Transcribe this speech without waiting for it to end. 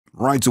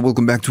Right, so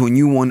welcome back to a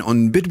new one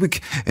on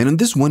Bitwig, and on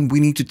this one we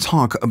need to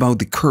talk about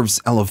the curves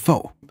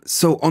LFO.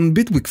 So on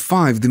Bitwig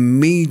 5, the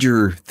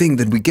major thing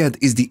that we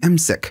get is the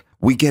MSEC.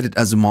 We get it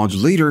as a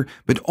modulator,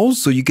 but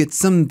also you get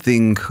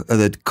something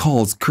that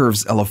calls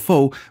curves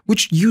LFO,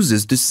 which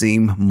uses the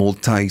same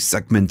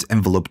multi-segment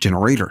envelope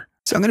generator.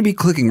 So I'm going to be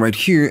clicking right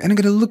here and I'm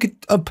going to look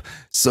it up.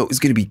 So it's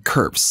going to be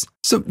curves.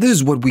 So this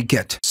is what we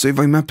get. So if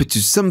I map it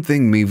to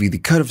something, maybe the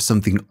cut of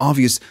something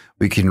obvious,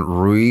 we can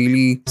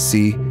really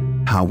see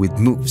how it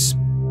moves.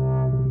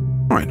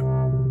 All right.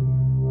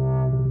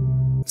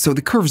 So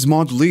the curves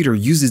modulator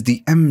uses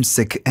the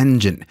MSEC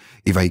engine.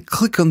 If I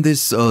click on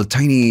this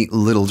tiny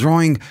little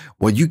drawing,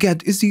 what you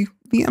get is the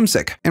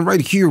MSEC. And right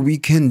here, we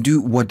can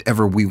do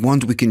whatever we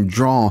want. We can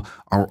draw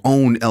our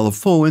own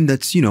LFO, and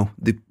that's,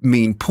 the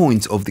main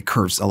point of the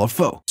curves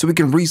LFO. So we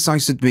can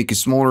resize it, make it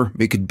smaller,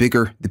 make it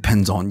bigger,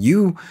 depends on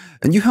you.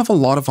 And you have a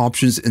lot of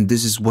options, and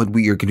this is what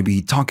we are going to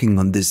be talking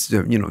on this,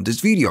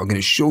 this video. I'm going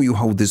to show you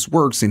how this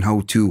works and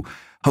how to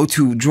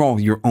draw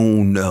your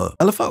own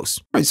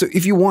LFOs. Right, so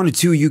if you wanted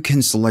to, you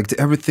can select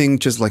everything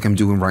just like I'm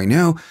doing right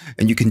now,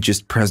 and you can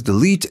just press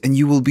delete and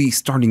you will be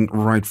starting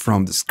right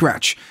from the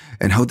scratch.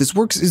 And how this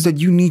works is that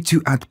you need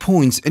to add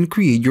points and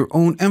create your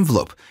own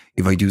envelope.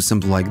 If I do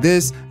something like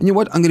this, and you know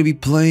what, I'm going to be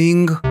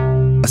playing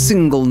a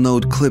single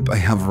node clip I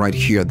have right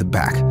here at the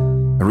back.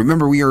 And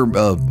remember, we are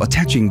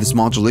attaching this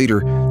modulator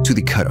to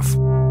the cutoff.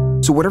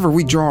 So whatever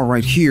we draw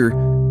right here,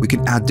 we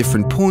can add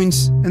different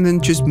points and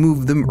then just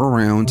move them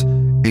around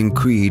and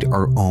create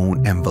our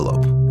own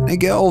envelope.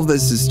 Again, all of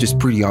this is just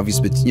pretty obvious,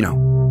 but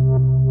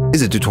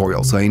it's a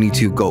tutorial, so I need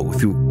to go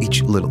through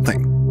each little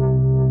thing.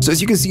 So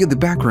as you can see in the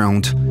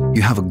background,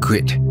 you have a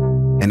grid,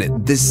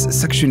 and this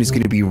section is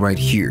going to be right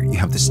here. You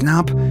have the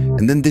snap,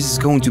 and then this is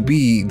going to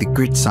be the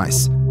grid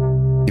size.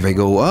 If I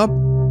go up,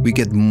 we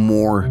get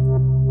more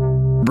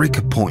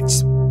breakup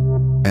points.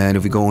 And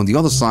if we go on the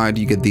other side,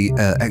 you get the,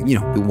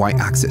 the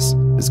y-axis.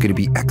 It's going to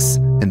be X,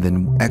 and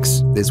then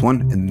X, this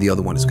one, and the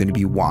other one is going to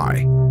be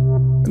Y.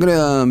 I'm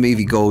gonna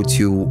maybe go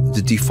to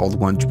the default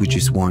one, which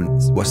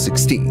was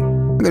 16.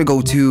 I'm gonna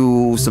go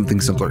to something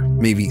simpler,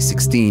 maybe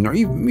 16, or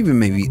even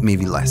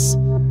maybe less.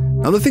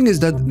 Now the thing is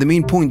that the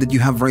main point that you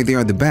have right there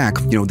at the back,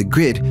 the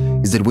grid,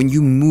 is that when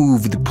you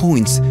move the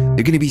points,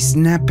 they're gonna be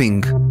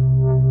snapping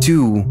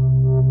to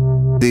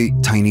the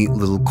tiny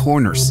little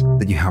corners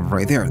that you have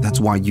right there. That's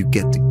why you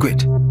get the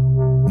grid.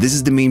 This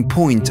is the main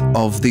point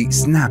of the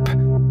snap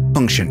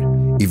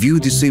function. If you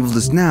disable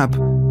the snap,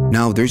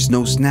 now there's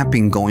no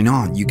snapping going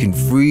on. You can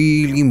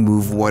freely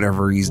move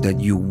whatever it is that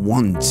you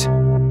want.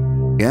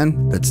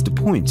 Again, that's the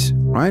point,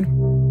 right?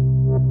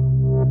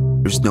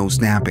 There's no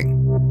snapping.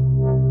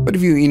 But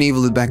if you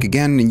enable it back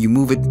again and you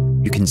move it,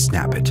 you can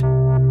snap it.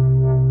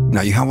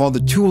 Now you have all the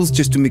tools.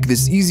 Just to make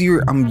this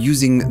easier, I'm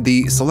using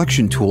the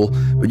selection tool,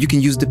 but you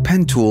can use the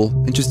pen tool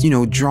and just,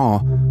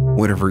 draw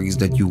whatever it is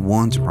that you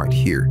want right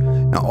here.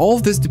 Now all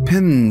of this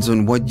depends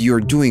on what you're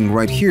doing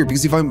right here,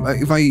 because if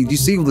I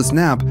disable the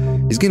snap,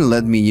 it's gonna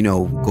let me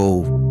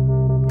go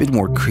a bit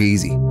more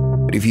crazy.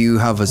 But if you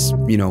have a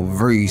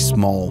very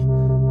small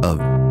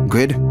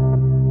grid,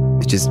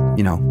 it's just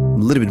a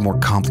little bit more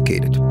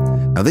complicated.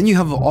 Now then you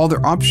have other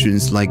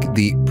options like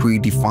the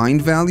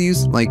predefined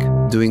values, like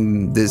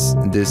doing this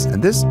and this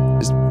and this.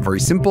 It's very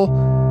simple,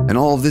 and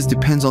all of this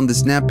depends on the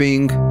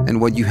snapping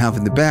and what you have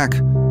in the back.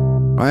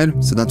 Right?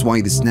 So that's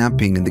why the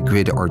snapping and the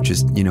grid are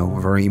just,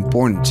 very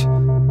important.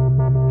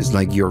 It's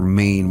like your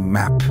main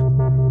map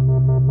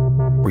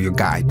or your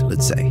guide,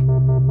 let's say.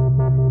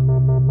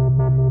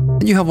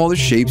 And you have all the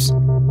shapes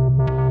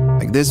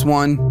like this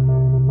one.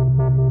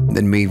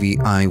 Then maybe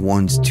I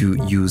want to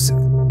use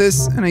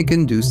this and I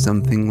can do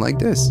something like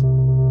this.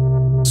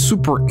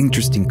 Super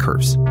interesting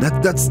curves.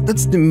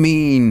 That's the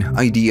main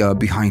idea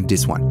behind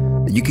this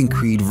one. You can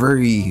create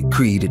very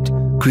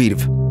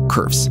creative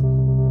curves.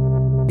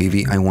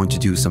 Maybe I want to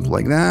do something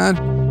like that,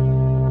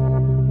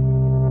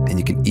 and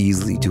you can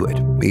easily do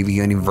it. Maybe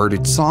an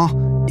inverted saw,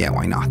 yeah,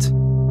 why not?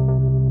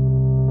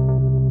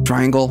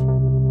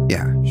 Triangle,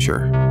 yeah,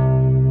 sure.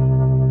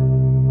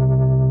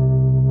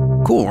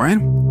 Cool, right?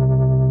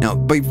 Now,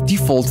 by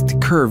default, the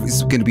curve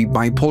is going to be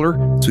bipolar,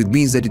 so it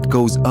means that it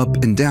goes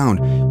up and down.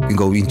 You can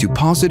go into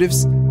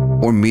positives,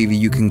 or maybe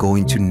you can go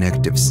into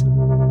negatives.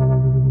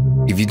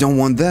 If you don't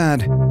want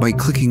that, by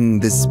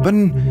clicking this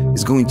button,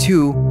 it's going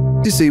to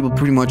disable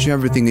pretty much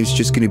everything. It's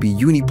just going to be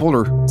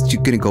unipolar. It's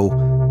just going to go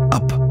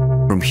up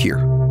from here.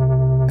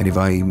 And if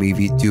I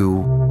maybe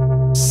do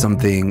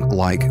something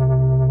like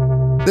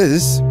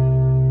this,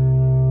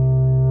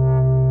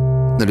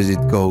 notice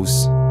it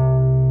goes,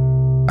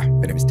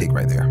 made a mistake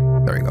right there.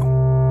 There we go.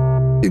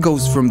 It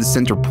goes from the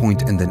center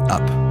point and then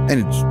up,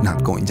 and it's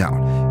not going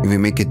down. If we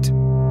make it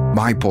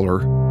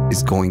bipolar,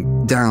 it's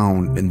going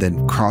down and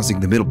then crossing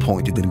the middle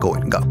point and then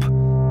going up.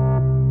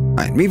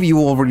 Right, maybe you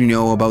already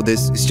know about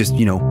this. It's just,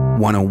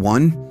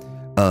 101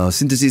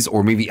 synthesis,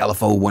 or maybe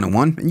LFO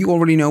 101, and you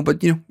already know,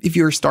 but if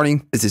you're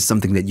starting, this is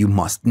something that you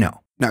must know.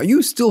 Now,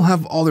 you still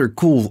have other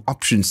cool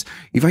options.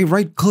 If I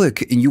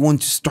right-click and you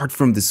want to start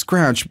from the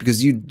scratch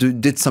because you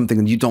did something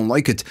and you don't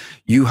like it,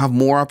 you have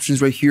more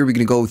options right here. We're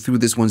going to go through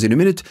this ones in a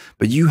minute,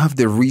 but you have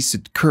the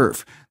reset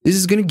curve. This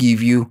is going to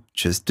give you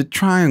just a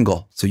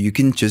triangle, so you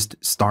can just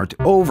start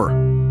over.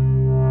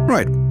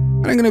 Right.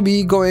 And I'm going to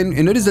be going,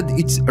 and notice that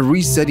it's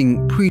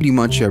resetting pretty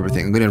much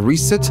everything. I'm going to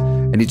reset,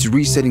 and it's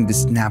resetting the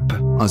snap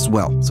as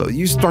well. So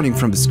you're starting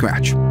from the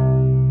scratch.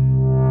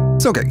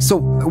 So, okay, so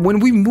when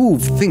we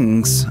move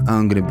things,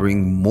 I'm going to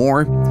bring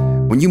more.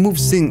 When you move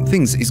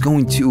things, it's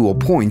going to, or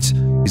points,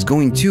 is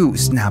going to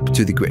snap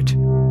to the grid.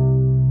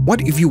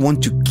 What if you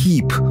want to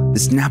keep the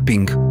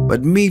snapping,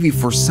 but maybe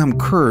for some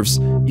curves,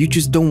 you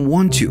just don't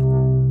want to?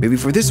 Maybe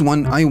for this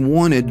one, I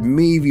wanted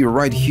maybe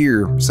right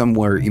here,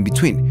 somewhere in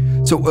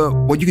between. So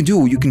what you can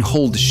do, you can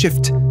hold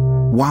shift.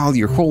 While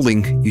you're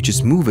holding, you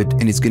just move it,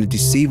 and it's going to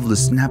disable the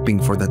snapping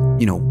for that,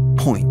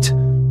 point.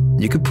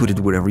 You could put it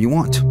wherever you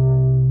want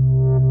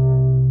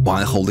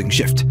while holding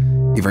shift.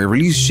 If I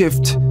release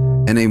shift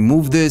and I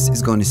move this,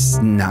 it's going to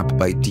snap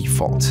by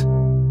default.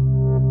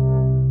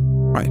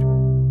 Right.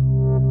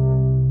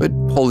 But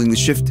holding the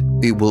shift,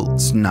 it will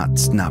not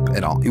snap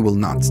at all. It will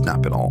not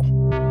snap at all.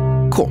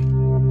 Cool.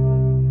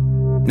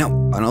 Now,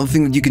 another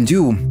thing that you can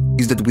do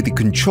is that with the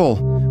control,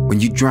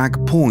 when you drag a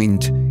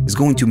point, it's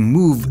going to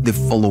move the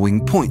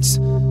following points.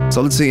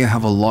 So let's say I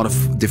have a lot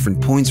of different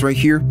points right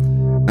here.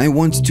 I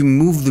want to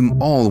move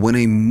them all when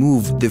I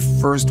move the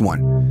first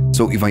one.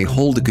 So if I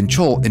hold the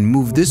control and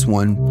move this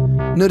one,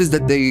 notice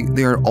that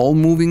they are all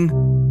moving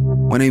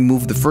when I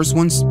move the first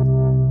ones.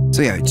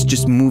 So yeah, it's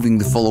just moving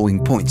the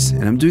following points.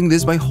 And I'm doing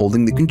this by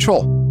holding the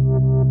control.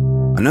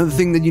 Another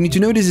thing that you need to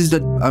notice is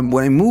that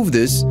when I move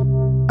this,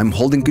 I'm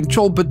holding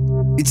control, but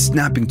it's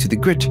snapping to the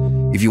grid.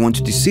 If you want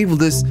to disable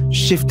this,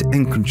 shift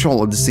and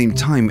control at the same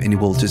time, and it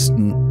will just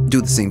do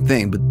the same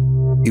thing, but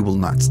it will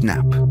not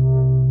snap.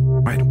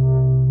 Right.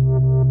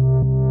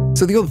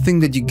 So the other thing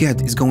that you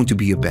get is going to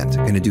be a bend.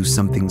 I'm going to do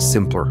something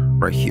simpler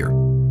right here.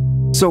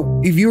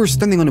 So if you're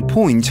standing on a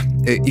point,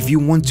 if you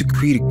want to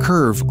create a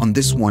curve on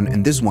this one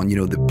and this one,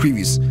 the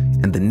previous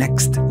and the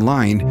next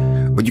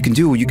line, what you can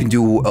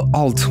do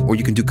Alt or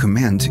you can do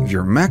Command if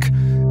you're a Mac.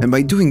 And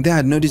by doing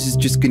that, notice it's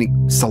just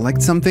going to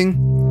select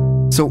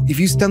something. So if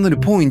you stand on a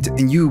point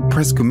and you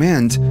press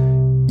Command,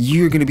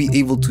 you're going to be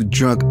able to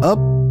drag up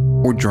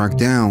or drag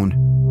down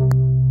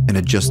and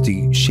adjust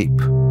the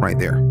shape right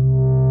there.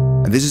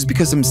 And this is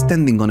because I'm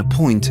standing on a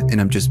point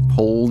and I'm just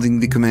holding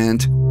the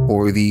Command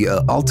or the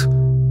Alt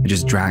and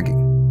just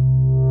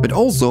dragging. But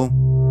also,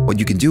 what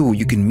you can do,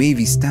 you can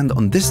maybe stand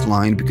on this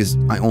line because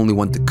I only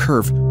want the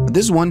curve for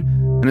this one,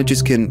 and I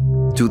just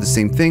can do the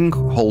same thing,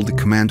 hold the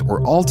Command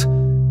or Alt,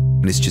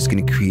 and it's just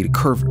going to create a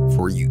curve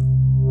for you.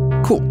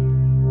 Cool.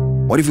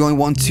 What if you only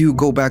want to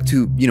go back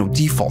to,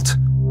 default?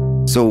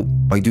 So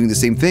by doing the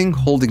same thing,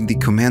 holding the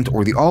Command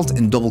or the Alt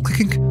and double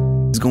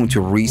clicking is going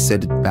to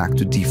reset it back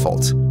to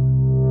default.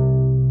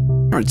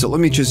 Alright, so let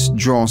me just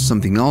draw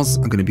something else.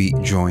 I'm going to be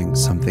drawing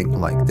something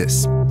like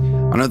this.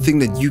 Another thing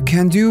that you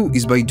can do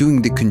is by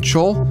doing the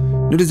control,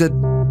 notice that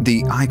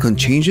the icon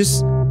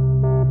changes,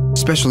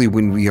 especially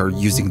when we are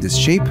using this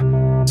shape.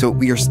 So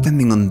we are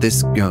standing on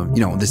this,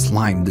 this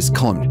line, this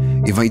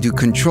column. If I do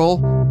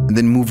control and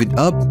then move it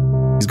up,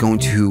 it's going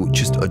to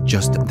just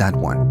adjust that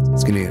one.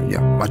 It's going to,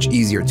 much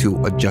easier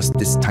to adjust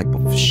this type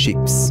of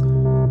shapes.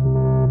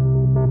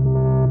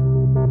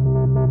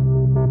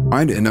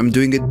 Alright, and I'm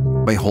doing it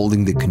by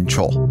holding the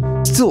control.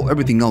 Still,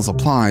 everything else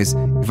applies.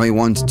 If I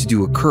want to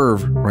do a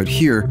curve right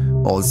here,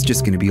 well, it's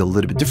just going to be a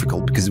little bit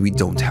difficult because we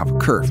don't have a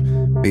curve.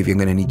 Maybe I'm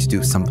going to need to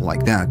do something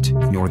like that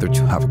in order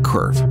to have a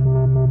curve.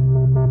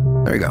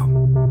 There you go.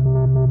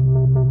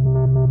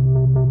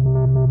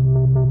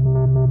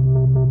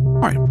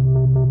 All right.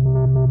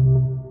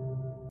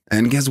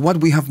 And guess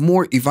what? We have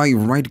more. If I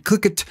right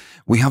click it,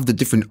 we have the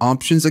different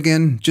options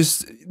again.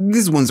 Just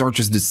these ones are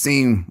just the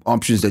same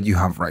options that you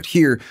have right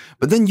here.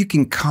 But then you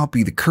can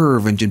copy the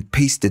curve and then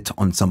paste it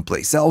on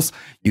someplace else.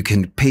 You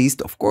can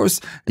paste, of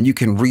course, and you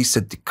can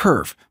reset the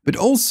curve. But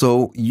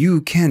also you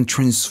can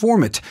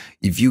transform it.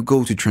 If you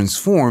go to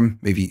transform,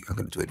 maybe I'm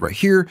going to do it right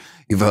here.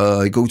 If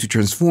I go to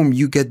transform,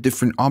 you get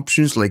different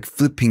options like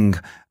flipping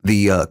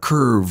the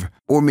curve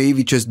or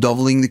maybe just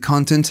doubling the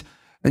content.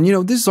 And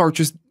these are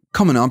just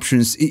common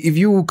options. If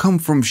you come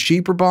from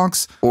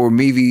Shaperbox or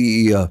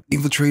maybe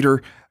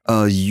Infiltrator,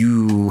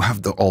 you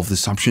have all of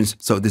these options.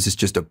 So this is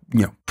just a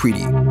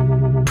pretty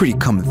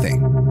common thing.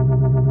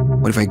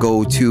 What if I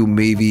go to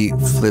maybe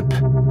flip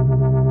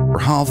or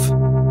half,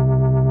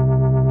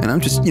 and I'm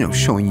just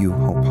showing you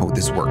how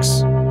this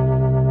works.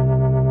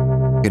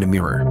 Get a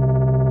mirror.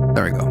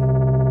 There we go.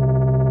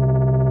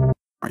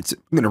 Alright, so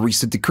I'm going to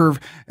reset the curve,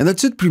 and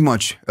that's it pretty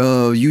much.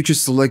 You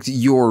just select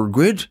your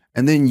grid,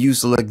 and then you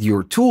select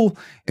your tool,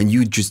 and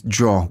you just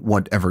draw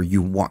whatever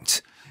you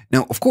want.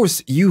 Now, of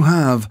course, you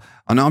have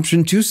an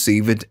option to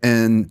save it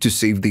and to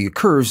save the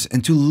curves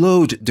and to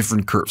load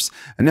different curves.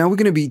 And now we're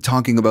going to be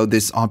talking about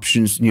these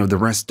options, the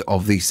rest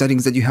of the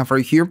settings that you have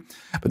right here.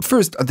 But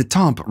first, at the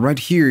top right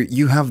here,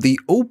 you have the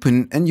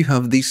open and you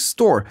have the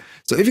store.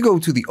 So if you go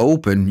to the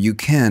open, you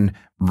can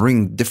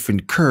bring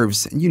different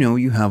curves, and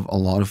you have a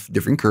lot of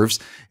different curves,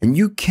 and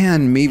you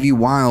can maybe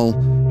while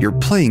you're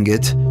playing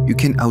it, you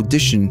can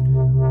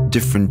audition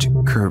different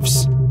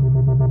curves.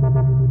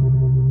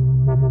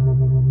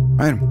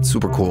 Right,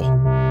 super cool.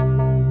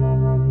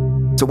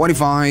 So what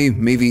if I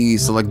maybe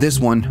select this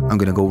one? I'm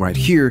gonna go right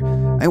here.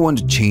 I want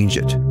to change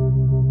it.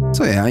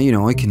 So yeah,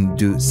 I can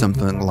do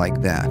something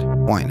like that.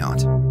 Why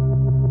not?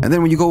 And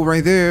then when you go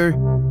right there,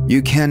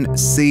 you can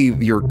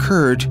save your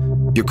curve,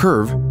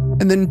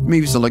 and then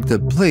maybe select the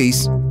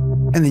place,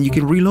 and then you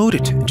can reload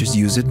it and just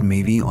use it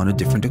maybe on a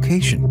different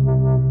occasion.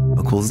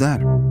 How cool is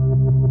that?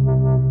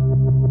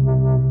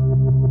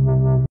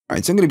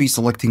 Alright, so I'm going to be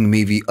selecting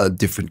maybe a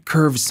different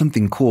curve,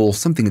 something cool,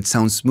 something that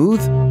sounds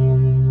smooth.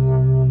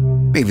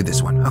 Maybe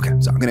this one. Okay,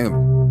 so I'm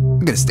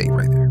gonna stay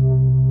right there.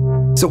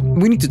 So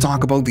we need to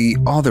talk about the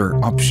other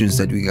options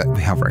that we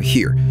have right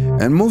here.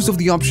 And most of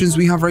the options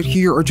we have right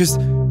here are just,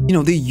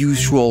 the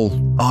usual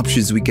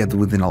options we get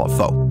within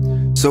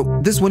LFO. So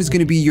this one is going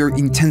to be your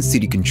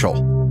intensity control.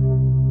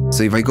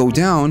 So if I go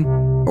down,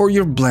 or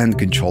your blend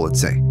control,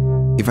 let's say.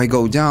 If I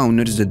go down,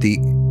 notice that the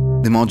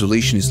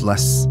modulation is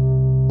less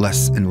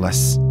and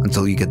less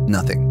until you get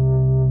nothing.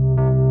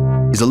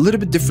 It's a little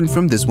bit different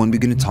from this one. We're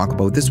going to talk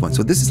about this one.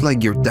 So this is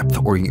like your depth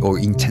or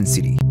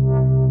intensity.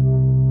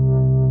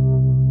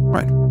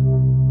 Right.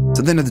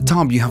 So then at the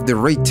top, you have the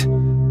rate.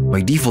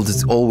 By default,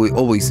 it's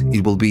always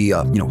it will be,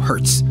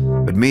 hertz.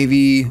 But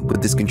maybe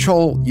with this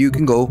control, you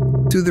can go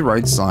to the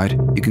right side,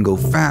 you can go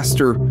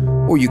faster,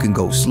 or you can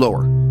go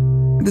slower.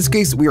 In this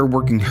case, we are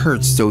working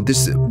hertz, so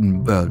this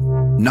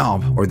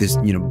knob or this,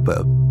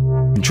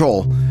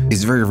 control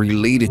is very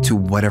related to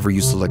whatever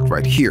you select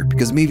right here.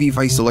 Because maybe if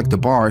I select a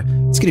bar,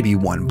 it's going to be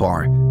 1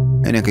 bar.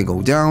 And I can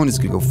go down, it's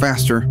going to go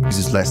faster because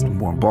it's less than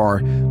 1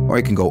 bar. Or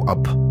I can go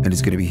up and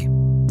it's going to be,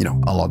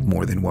 a lot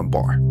more than 1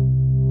 bar.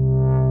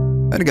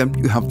 And again,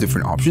 you have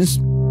different options.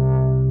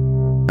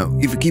 Now,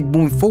 if you keep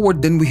moving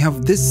forward, then we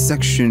have this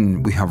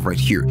section we have right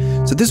here.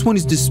 So this one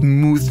is the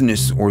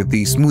smoothness or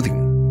the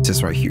smoothing. It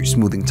says right here,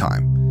 smoothing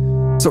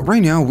time. So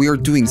right now we are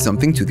doing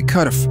something to the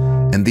cutoff,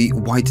 and the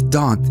white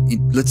dot, it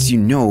lets you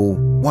know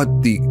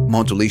what the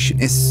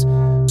modulation is.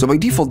 So by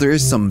default, there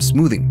is some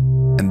smoothing,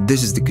 and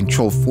this is the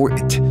control for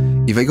it.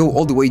 If I go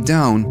all the way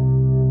down,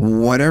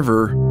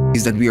 whatever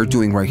is that we are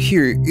doing right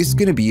here is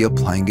going to be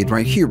applying it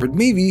right here, but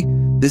maybe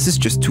this is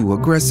just too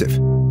aggressive.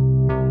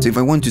 So if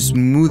I want to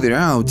smooth it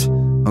out,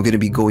 I'm going to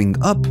be going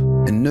up,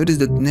 and notice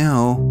that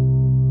now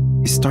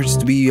it starts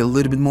to be a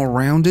little bit more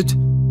rounded.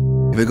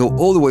 If I go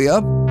all the way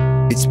up,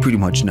 it's pretty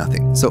much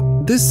nothing.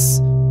 So this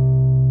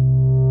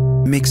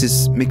makes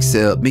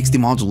the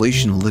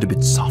modulation a little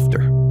bit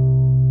softer.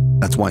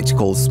 That's why it's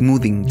called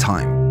smoothing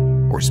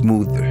time, or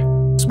smooth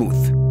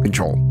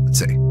control, let's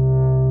say.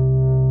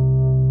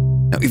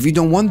 Now, if you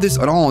don't want this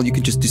at all, you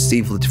can just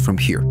disable it from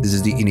here. This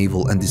is the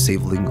enable and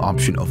disabling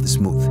option of the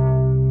smooth.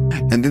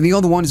 And then the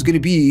other one is going to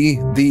be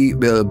the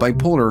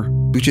bipolar,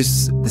 which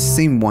is the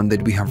same one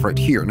that we have right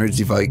here. Notice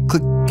if I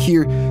click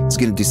here, it's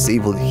going to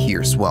disable it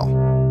here as well.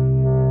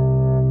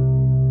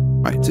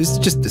 Right, so it's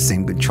just the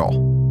same control.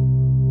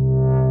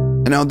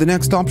 And now the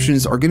next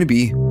options are going to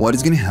be what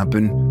is going to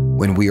happen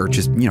when we are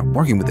just,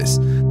 working with this.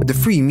 But the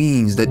free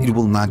means that it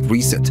will not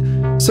reset.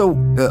 So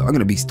I'm going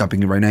to be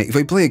stopping it right now. If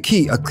I play a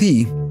key,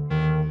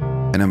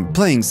 and I'm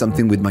playing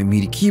something with my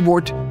MIDI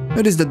keyboard,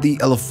 notice that the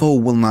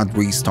LFO will not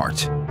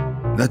restart.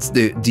 That's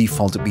the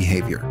default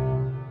behavior.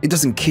 It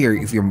doesn't care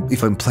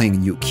if I'm playing a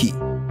new key.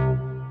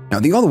 Now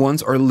the other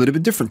ones are a little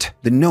bit different.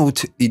 The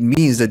note, it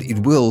means that it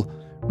will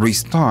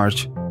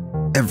restart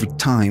every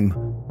time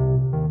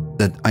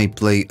that I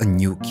play a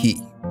new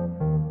key.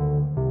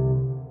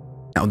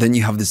 Now then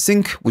you have the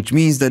sync, which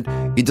means that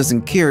it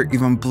doesn't care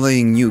if I'm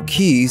playing new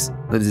keys,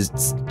 that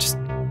it's just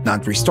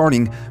not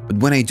restarting, but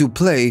when I do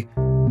play,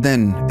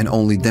 then and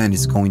only then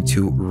it's going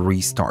to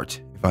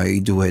restart. If I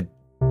do it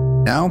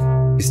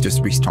now, it's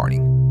just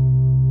restarting.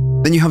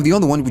 Then you have the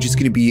other one, which is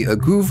going to be a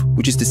groove,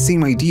 which is the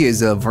same idea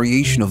as a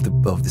variation of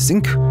the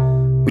sync,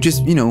 which is,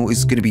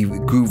 is going to be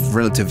groove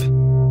relative,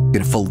 going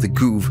to follow the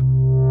groove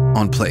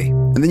on play.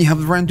 And then you have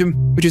the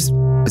random, which is,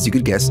 as you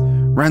could guess,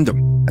 random.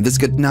 And this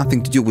got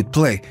nothing to do with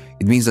play.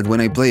 It means that when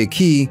I play a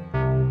key,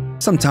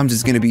 sometimes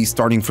it's going to be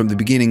starting from the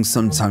beginning,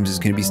 sometimes it's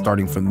going to be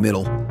starting from the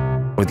middle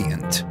or the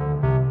end.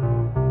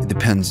 It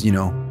depends,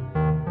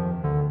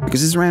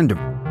 because it's random.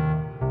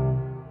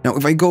 Now,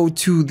 if I go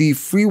to the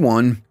free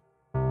one,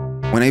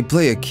 when I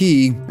play a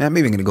key, maybe I'm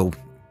going to go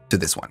to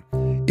this one.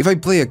 If I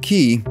play a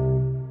key,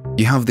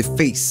 you have the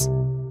face.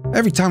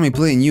 Every time I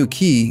play a new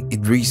key,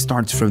 it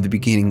restarts from the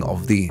beginning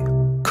of the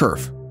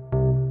curve.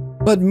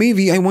 But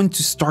maybe I want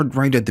to start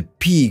right at the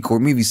peak or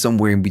maybe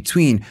somewhere in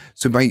between.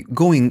 So by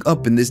going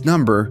up in this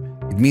number,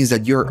 it means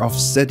that you're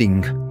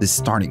offsetting the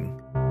starting.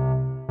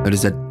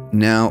 Notice that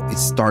now it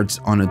starts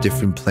on a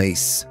different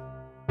place.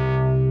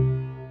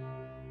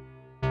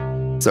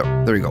 So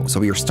there you go. So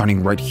we are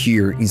starting right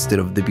here instead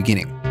of the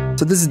beginning.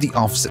 So this is the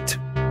offset.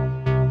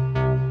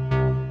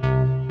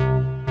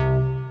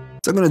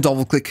 So I'm going to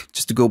double click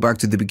just to go back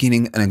to the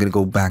beginning, and I'm going to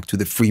go back to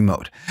the free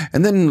mode.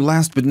 And then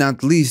last but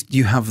not least,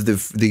 you have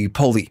the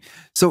poly.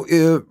 So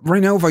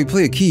right now, if I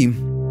play a key,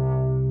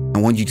 I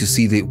want you to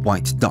see the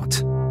white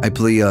dot. I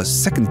play a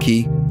second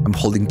key, I'm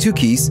holding two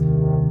keys.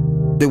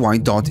 The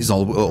white dot is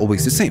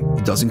always the same.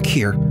 It doesn't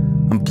care.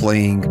 I'm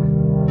playing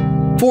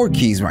 4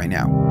 keys right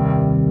now.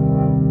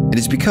 And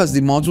it's because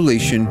the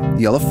modulation,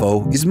 the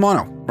LFO, is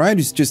mono, right?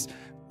 It's just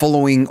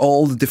following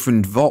all the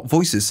different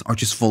voices are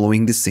just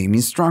following the same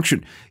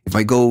instruction. If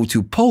I go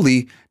to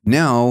poly,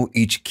 now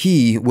each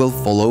key will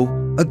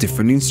follow a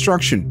different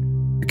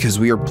instruction because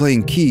we are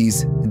playing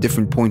keys at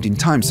different point in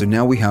time. So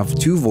now we have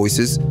 2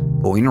 voices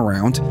going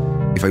around.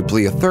 If I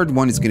play a third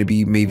one, it's going to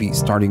be maybe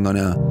starting on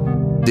a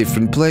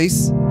different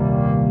place.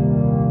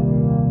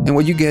 And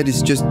what you get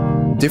is just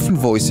different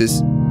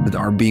voices that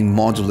are being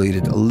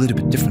modulated a little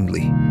bit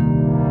differently.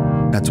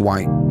 That's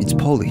why it's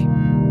poly.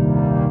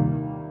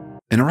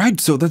 And alright,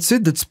 so that's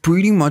it. That's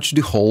pretty much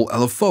the whole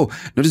LFO.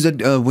 Notice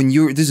that when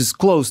this is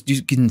closed,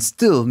 you can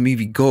still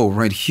maybe go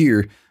right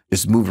here,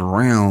 just move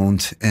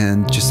around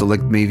and just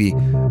select maybe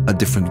a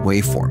different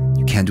waveform.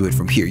 You can't do it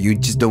from here. You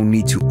just don't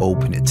need to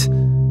open it,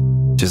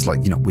 just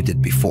like, we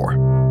did before.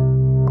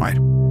 Alright.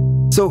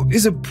 So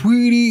it's a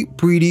pretty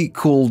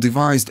cool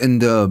device,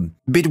 and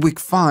Bitwig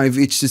 5,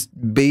 it's just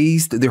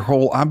based their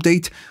whole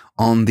update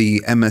on the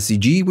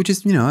MSEG, which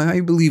is, I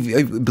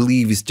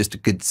believe is just a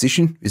good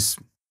decision. It's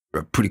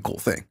a pretty cool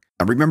thing.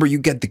 And remember, you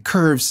get the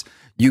curves,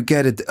 you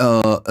get it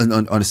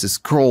on a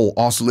scroll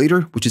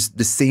oscillator, which is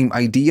the same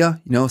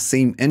idea,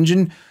 same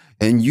engine,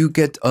 and you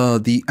get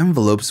the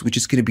envelopes, which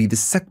is going to be the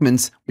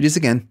segments, which is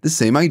again the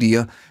same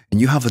idea, and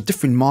you have a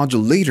different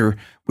modulator,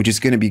 which is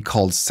going to be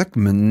called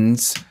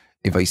segments.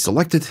 If I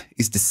select it,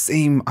 it's the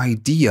same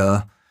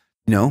idea,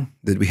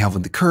 that we have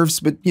on the curves,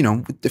 but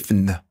with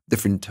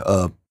different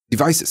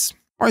devices.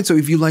 All right, so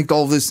if you liked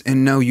all this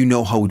and now you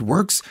know how it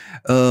works,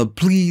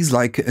 please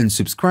like and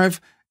subscribe,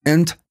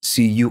 and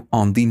see you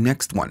on the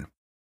next one.